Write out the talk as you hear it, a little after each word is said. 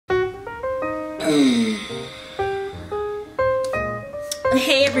Hey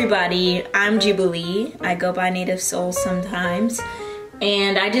everybody, I'm Jubilee. I go by Native Soul sometimes.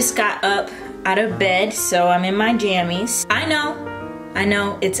 And I just got up out of bed, so I'm in my jammies. I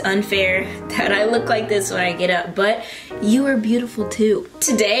know, it's unfair that I look like this when I get up, but you are beautiful too.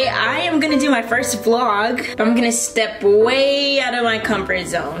 Today, I am gonna do my first vlog. I'm gonna step way out of my comfort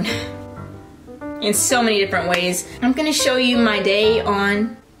zone in so many different ways. I'm gonna show you my day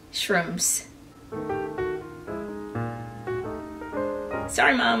on shrooms.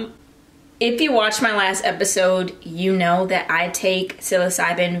 Sorry, Mom. If you watched my last episode, you know that I take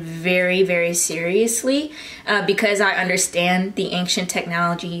psilocybin very, very seriously because I understand the ancient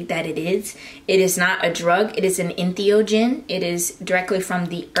technology that it is. It is not a drug, it is an entheogen. It is directly from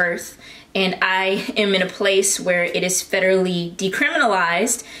the earth. And I am in a place where it is federally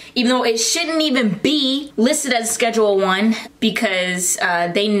decriminalized, even though it shouldn't even be listed as Schedule 1 because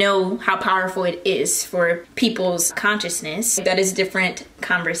they know how powerful it is for people's consciousness. That is a different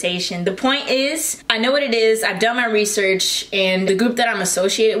conversation. The point is, I know what it is, I've done my research, and the group that I'm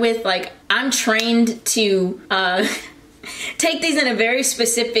associated with, like, I'm trained to take these in a very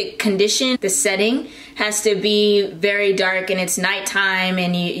specific condition. The setting has to be very dark and it's nighttime,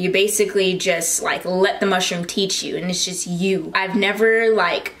 and you basically just like let the mushroom teach you, and it's just you. I've never,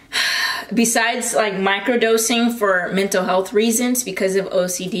 like, besides like microdosing for mental health reasons because of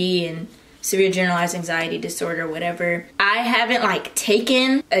OCD and severe generalized anxiety disorder, whatever, I haven't like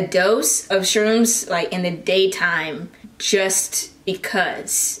taken a dose of shrooms like in the daytime just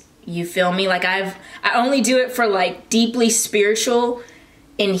because. You feel me? Like I only do it for like deeply spiritual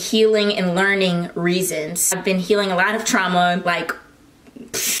and healing and learning reasons. I've been healing a lot of trauma. Like,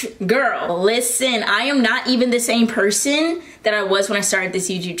 girl, listen, I am not even the same person that I was when I started this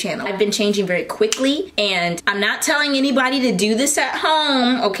YouTube channel. I've been changing very quickly, and I'm not telling anybody to do this at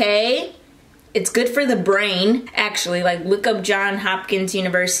home, okay? It's good for the brain, actually. Like, look up Johns Hopkins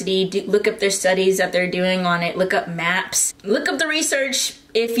University, look up their studies that they're doing on it, look up maps, look up the research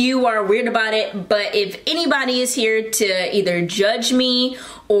if you are weird about it. But if anybody is here to either judge me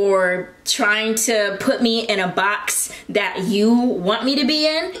or trying to put me in a box that you want me to be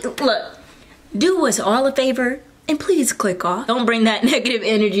in, look, do us all a favor and please click off. Don't bring that negative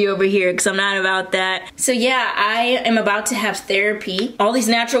energy over here because I'm not about that. So yeah, I am about to have therapy. All these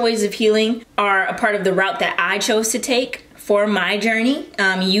natural ways of healing are a part of the route that I chose to take for my journey.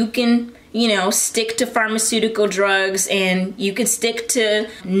 You can, you know, stick to pharmaceutical drugs and you can stick to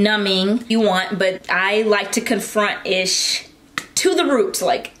numbing if you want, but I like to confront-ish to the roots,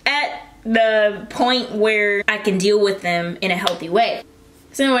 like at the point where I can deal with them in a healthy way.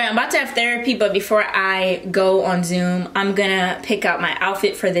 So anyway, I'm about to have therapy, but before I go on Zoom, I'm gonna pick out my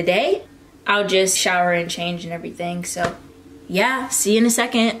outfit for the day. I'll just shower and change and everything, so yeah, see you in a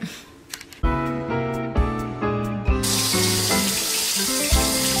second. I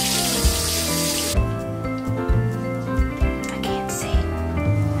can't see.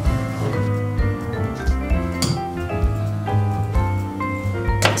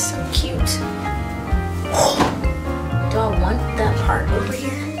 That's so cute. Do I want that part over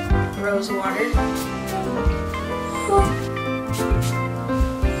here? Rose water.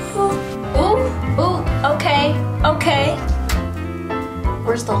 Ooh, okay.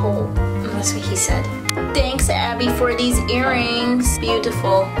 Where's the hole? That's what he said. Thanks, Abby, for these earrings.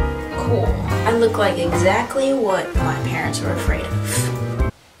 Beautiful. Cool. I look like exactly what my parents were afraid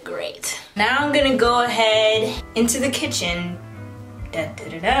of. Great. Now I'm gonna go ahead into the kitchen.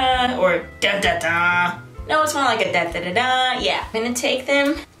 Da-da-da-da, or da-da-da. No, it's more like a da-da-da-da. Yeah, I'm gonna take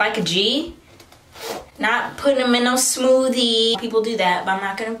them like a G. Not putting them in no smoothie. People do that, but I'm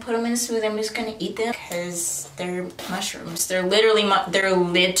not gonna put them in a smoothie. I'm just gonna eat them because they're mushrooms. They're literally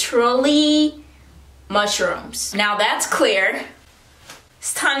mushrooms. Now that's clear.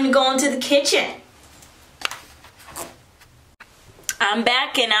 It's time to go into the kitchen. I'm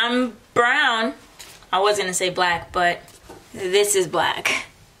back and I'm brown. I was gonna say black, but this is black.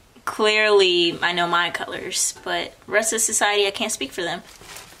 Clearly, I know my colors, but the rest of society, I can't speak for them.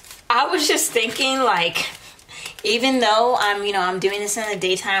 I was just thinking, like, even though I'm doing this in the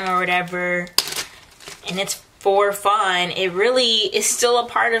daytime or whatever, and it's for fun, it really is still a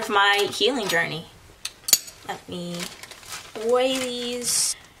part of my healing journey. Let me weigh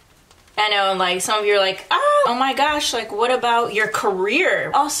these. I know, like, some of you are like, oh my gosh, like, what about your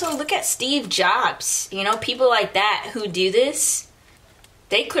career? Also, look at Steve Jobs. You know, people like that who do this.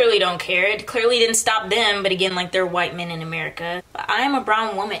 They clearly don't care. It clearly didn't stop them, but again, like, they're white men in America. But I am a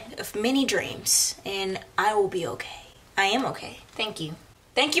brown woman of many dreams, and I will be okay. I am okay. Thank you.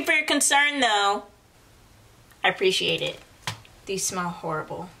 Thank you for your concern, though. I appreciate it. These smell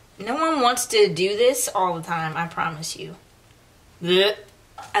horrible. No one wants to do this all the time, I promise you. Blech.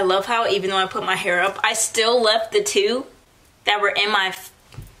 I love how even though I put my hair up, I still left the 2 that were in my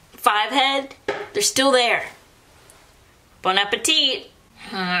 5 head. They're still there. Bon appetit.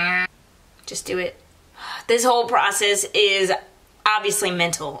 Just do it. This whole process is obviously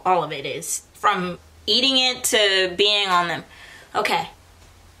mental. All of it is. From eating it to being on them. Okay.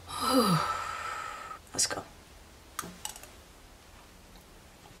 Let's go.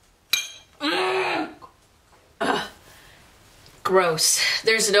 Gross.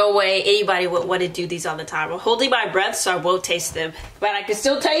 There's no way anybody would want to do these all the time. I'm holding my breath so I won't taste them. But I can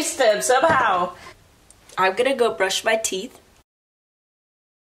still taste them somehow. I'm gonna go brush my teeth.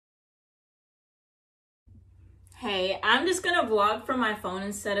 Hey, I'm just gonna vlog from my phone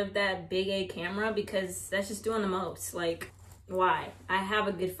instead of that big A camera because that's just doing the most. Like, why? I have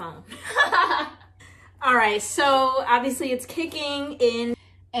a good phone. Alright, so obviously it's kicking in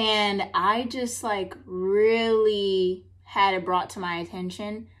and I just like really had it brought to my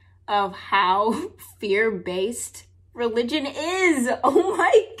attention of how fear-based religion is. Oh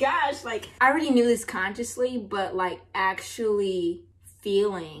my gosh, like I already knew this consciously, but like actually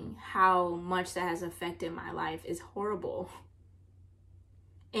feeling how much that has affected my life is horrible.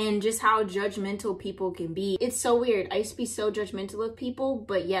 And just how judgmental people can be. It's so weird. I used to be so judgmental of people,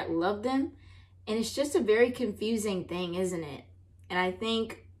 but yet love them. And it's just a very confusing thing, isn't it? And I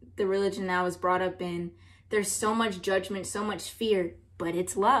think the religion I was brought up in, there's so much judgment, so much fear, but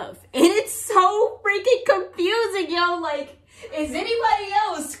it's love. And it's so freaking confusing, yo. Like, is anybody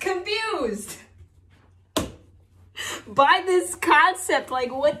else confused by this concept?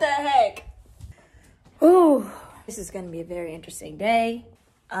 Like, what the heck? Ooh, this is gonna be a very interesting day.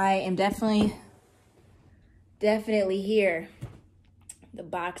 I am definitely here. The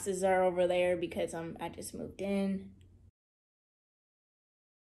boxes are over there because I just moved in.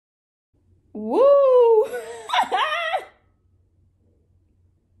 Woo!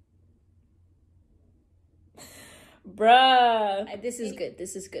 Bruh. This is good.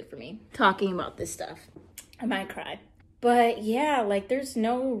 This is good for me. Talking about this stuff. I might cry. But yeah, like there's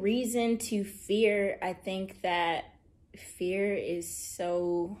no reason to fear. I think that fear is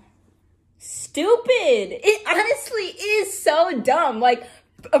so stupid. It honestly is so dumb. Like,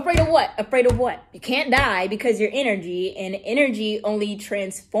 afraid of what? Afraid of what? You can't die because you're energy, and energy only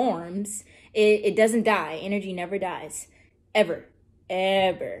transforms. It doesn't die. Energy never dies. Ever.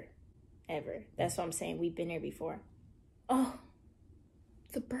 Ever. Ever. That's what I'm saying. We've been here before. Oh,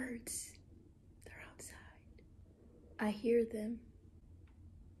 the birds. They're outside. I hear them.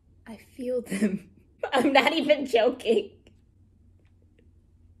 I feel them. I'm not even joking.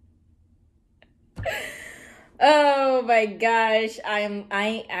 Oh my gosh.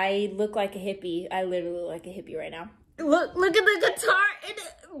 I look like a hippie. I literally look like a hippie right now. Look at the guitar in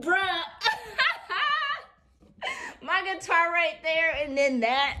it, bruh. My guitar right there, and then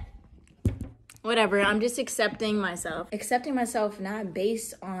that. Whatever, I'm just accepting myself. Accepting myself not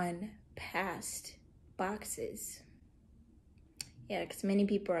based on past boxes. Yeah, because many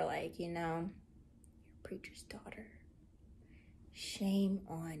people are like, you know, you're a preacher's daughter. Shame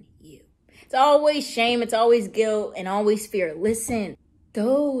on you. It's always shame, it's always guilt, and always fear. Listen,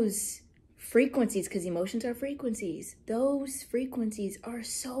 those frequencies, because emotions are frequencies, those frequencies are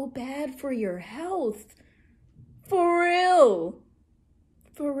so bad for your health. For real.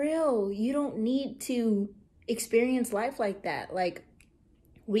 For real. You don't need to experience life like that. Like,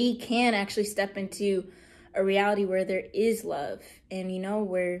 we can actually step into a reality where there is love. And you know,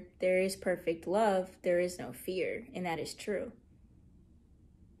 where there is perfect love, there is no fear. And that is true.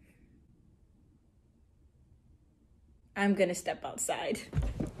 I'm gonna step outside.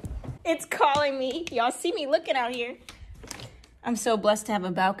 It's calling me. Y'all see me looking out here. I'm so blessed to have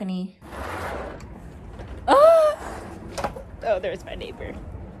a balcony. Oh, there's my neighbor.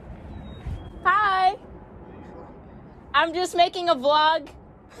 Hi. I'm just making a vlog.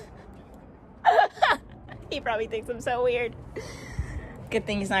 He probably thinks I'm so weird. Good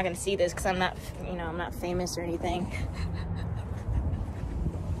thing he's not gonna see this because I'm not, you know, I'm not famous or anything.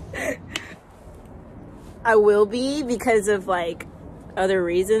 I will be because of like other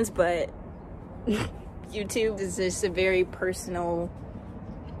reasons, but YouTube is just a very personal,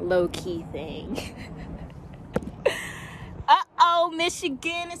 low-key thing. Uh-oh,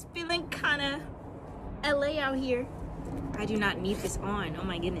 Michigan is feeling kind of LA out here. I do not need this on. Oh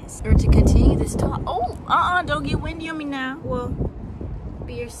my goodness. Or to continue this talk. Oh, don't get windy on me now. Well,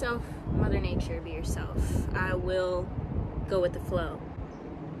 be yourself, Mother Nature, be yourself. I will go with the flow.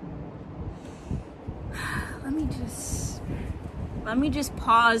 Let me just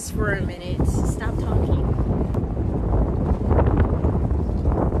pause for a minute. Stop talking.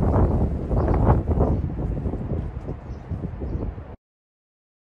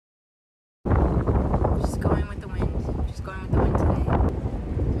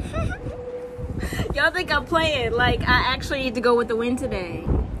 think I'm playing. Like, I actually need to go with the wind today.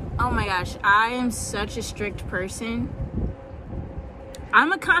 Oh my gosh, I am such a strict person.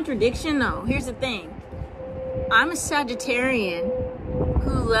 I'm a contradiction though. Here's the thing. I'm a Sagittarian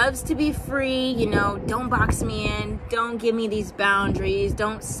who loves to be free, you know, don't box me in, don't give me these boundaries,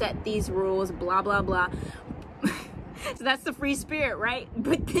 don't set these rules, blah, blah, blah. So that's the free spirit, right?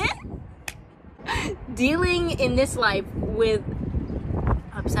 But then dealing in this life with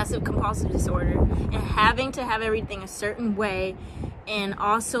obsessive compulsive disorder and having to have everything a certain way, and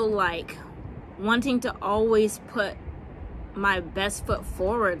also like wanting to always put my best foot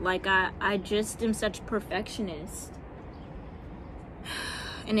forward. Like I just am such a perfectionist.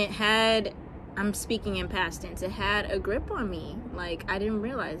 And it had, I'm speaking in past tense, it had a grip on me. Like, I didn't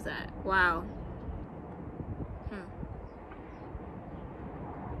realize that. Wow.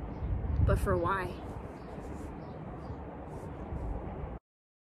 But for why?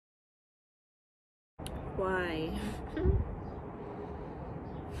 Why?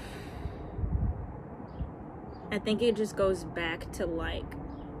 I think it just goes back to like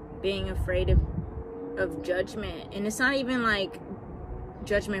being afraid of judgment. And it's not even like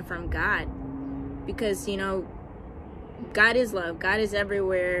judgment from God, because you know, God is love. God is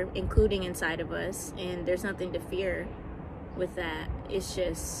everywhere, including inside of us, and there's nothing to fear with that. It's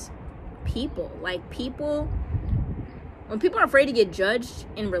just people. Like, people, when people are afraid to get judged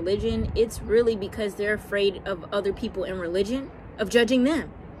in religion, it's really because they're afraid of other people in religion, of judging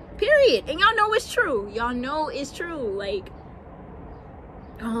them, period. And y'all know it's true. Y'all know it's true. Like,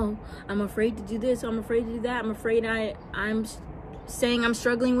 oh, I'm afraid to do this, I'm afraid to do that, I'm afraid I'm saying I'm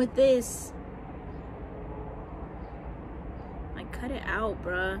struggling with this. Like, cut it out,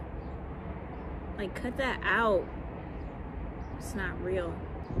 bruh. Like, cut that out. It's not real.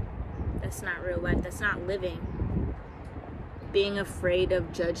 That's not real life. That's not living. Being afraid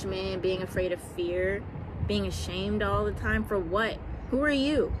of judgment, being afraid of fear, being ashamed all the time for what? Who are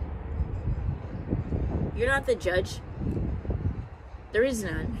you? You're not the judge. There is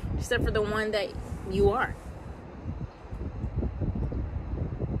none, except for the one that you are.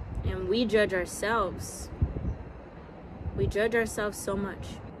 And we judge ourselves. We judge ourselves so much.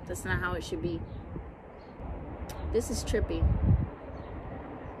 That's not how it should be. This is trippy.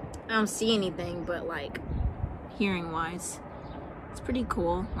 I don't see anything, but like, hearing wise, it's pretty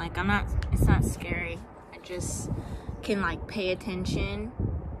cool. Like, it's not scary. I just can like pay attention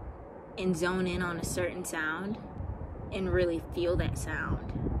and zone in on a certain sound and really feel that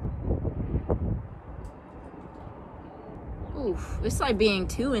sound. Oof, it's like being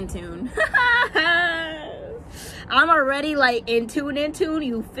too in tune. I'm already like in tune,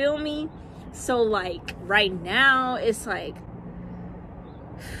 you feel me? So like right now it's like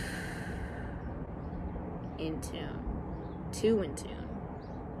in tune, too in tune.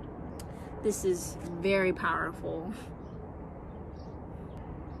 This is very powerful.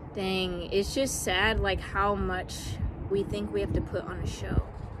 Dang, it's just sad like how much we think we have to put on a show.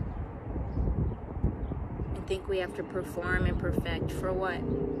 And think we have to perform and perfect for what?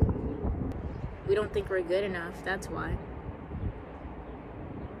 We don't think we're good enough, that's why.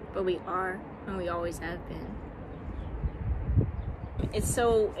 But we are, and we always have been. It's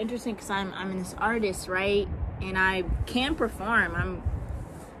so interesting because I'm this artist, right? And I can perform. I'm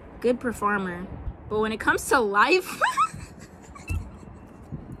a good performer. But when it comes to life,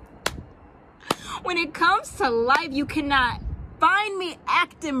 when it comes to life, you cannot find me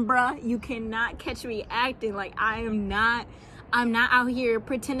acting, bruh. You cannot catch me acting. Like, I'm not out here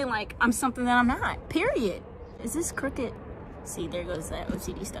pretending like I'm something that I'm not, period. Is this crooked? See, there goes that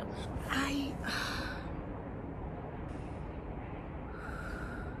OCD stuff.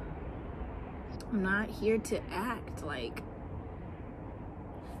 I'm not here to act. Like,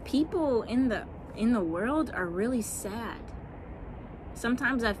 people in the world are really sad.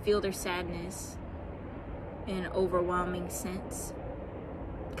 Sometimes I feel their sadness in an overwhelming sense,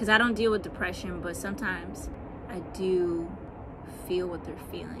 because I don't deal with depression, but sometimes I do feel what they're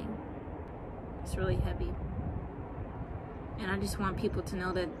feeling. It's really heavy. And I just want people to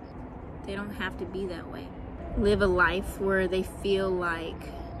know that they don't have to be that way. Live a life where they feel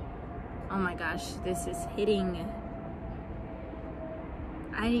like, oh my gosh, this is hitting.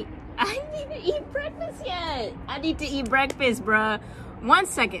 I need to eat breakfast yet. I need to eat breakfast, bruh. 1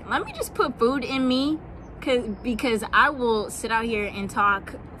 second. Let me just put food in me, because I will sit out here and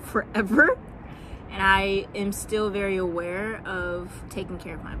talk forever. And I am still very aware of taking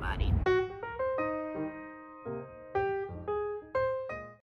care of my body.